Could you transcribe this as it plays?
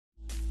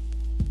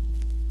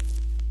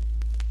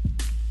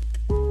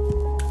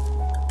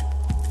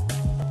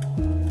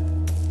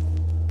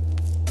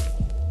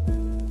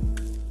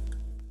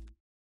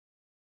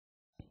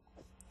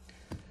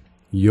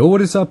Yo,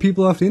 what is up,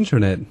 people of the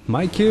internet?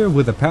 Mike here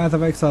with a Path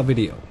of Exile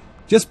video.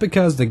 Just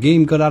because the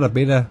game got out of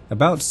beta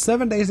about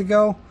 7 days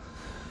ago,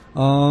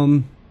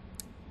 and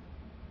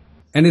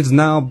it's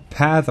now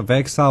Path of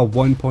Exile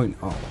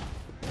 1.0.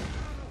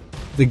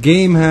 The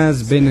game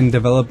has been in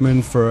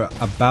development for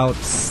about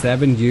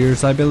 7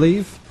 years, I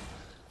believe,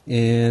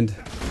 and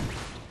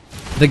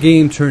the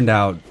game turned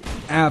out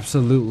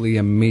absolutely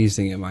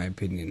amazing in my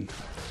opinion.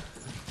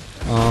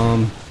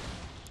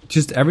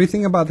 Just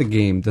everything about the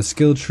game, the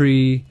skill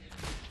tree,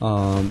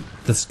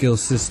 the skill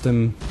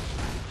system.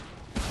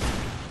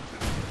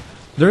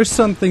 There's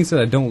some things that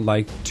I don't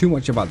like too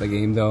much about the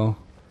game though.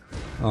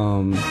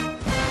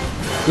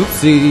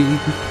 Oopsie.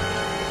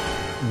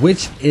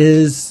 Which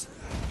is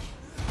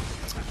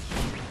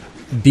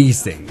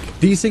desync.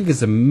 Desync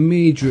is a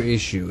major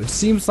issue. It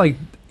seems like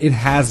it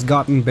has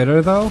gotten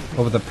better though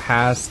over the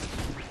past.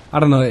 I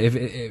don't know if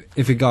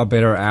it got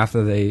better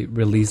after they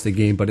released the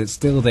game, but it's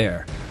still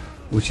there,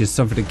 which is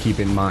something to keep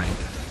in mind.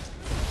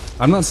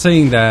 I'm not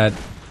saying that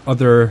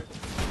other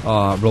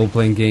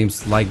role-playing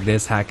games like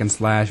this, hack and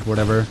slash,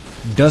 whatever,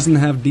 doesn't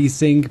have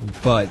desync,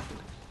 but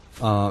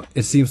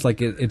it seems like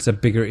it's a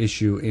bigger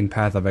issue in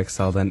Path of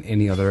Exile than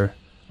any other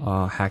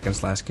hack and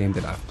slash game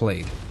that I've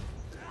played.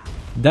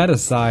 That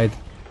aside,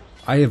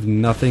 I have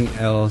nothing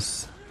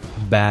else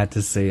bad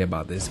to say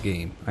about this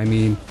game. I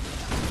mean,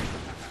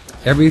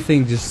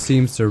 everything just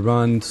seems to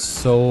run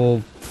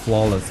so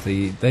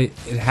flawlessly. It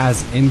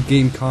has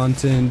in-game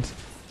content.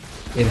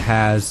 It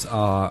has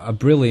a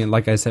brilliant,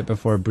 like I said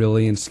before, a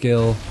brilliant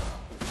skill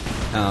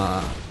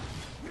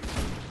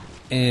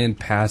and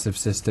passive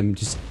system.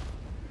 Just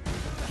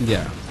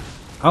yeah,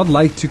 I would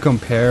like to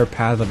compare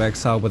Path of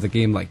Exile with a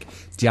game like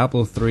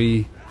Diablo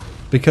 3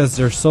 because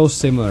they're so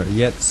similar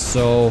yet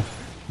so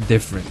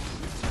different.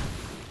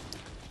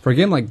 For a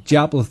game like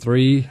Diablo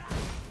 3,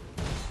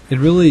 it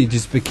really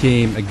just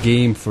became a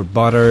game for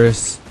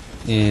butters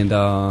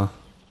and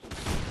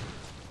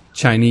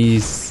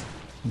Chinese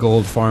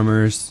gold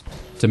farmers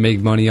to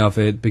make money off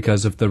it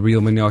because of the real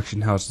money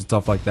auction house and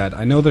stuff like that.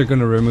 I know they're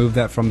going to remove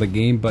that from the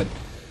game, but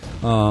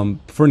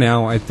for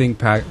now, I think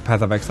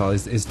Path of Exile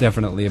is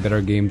definitely a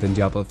better game than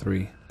Diablo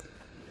 3.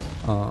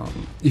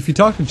 If you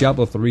talk to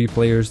Diablo 3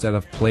 players that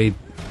have played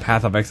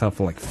Path of Exile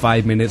for like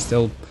 5 minutes,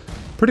 they'll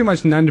pretty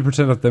much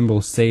 90% of them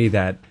will say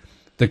that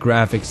the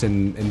graphics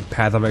in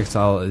Path of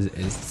Exile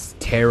is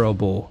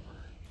terrible,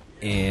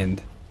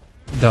 and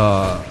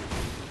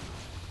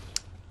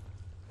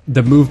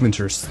the movements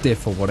are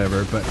stiff or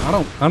whatever, but I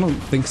don't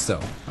think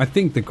so. I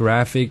think the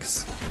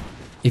graphics,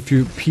 if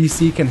your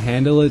PC can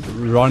handle it,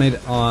 run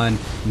it on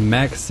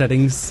max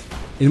settings,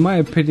 in my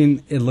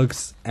opinion, it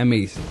looks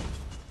amazing.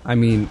 I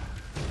mean,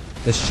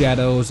 the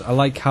shadows, I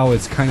like how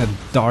it's kind of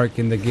dark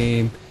in the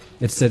game.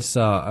 It sets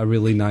a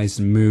really nice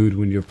mood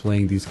when you're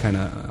playing these kind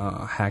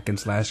of hack and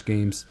slash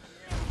games.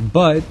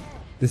 But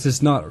this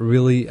is not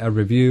really a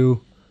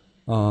review.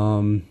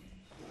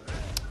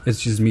 It's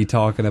just me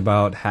talking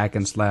about hack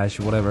and slash,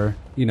 whatever,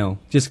 you know,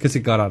 just because it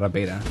got out of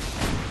beta.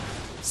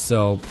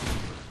 So,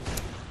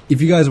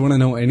 if you guys want to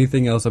know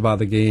anything else about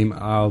the game,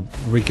 I'll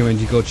recommend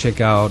you go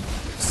check out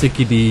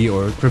SickyD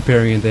or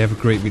Criparian. They have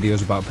great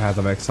videos about Path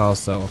of Exile.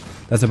 So,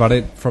 that's about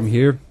it from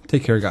here.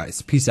 Take care,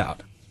 guys. Peace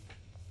out.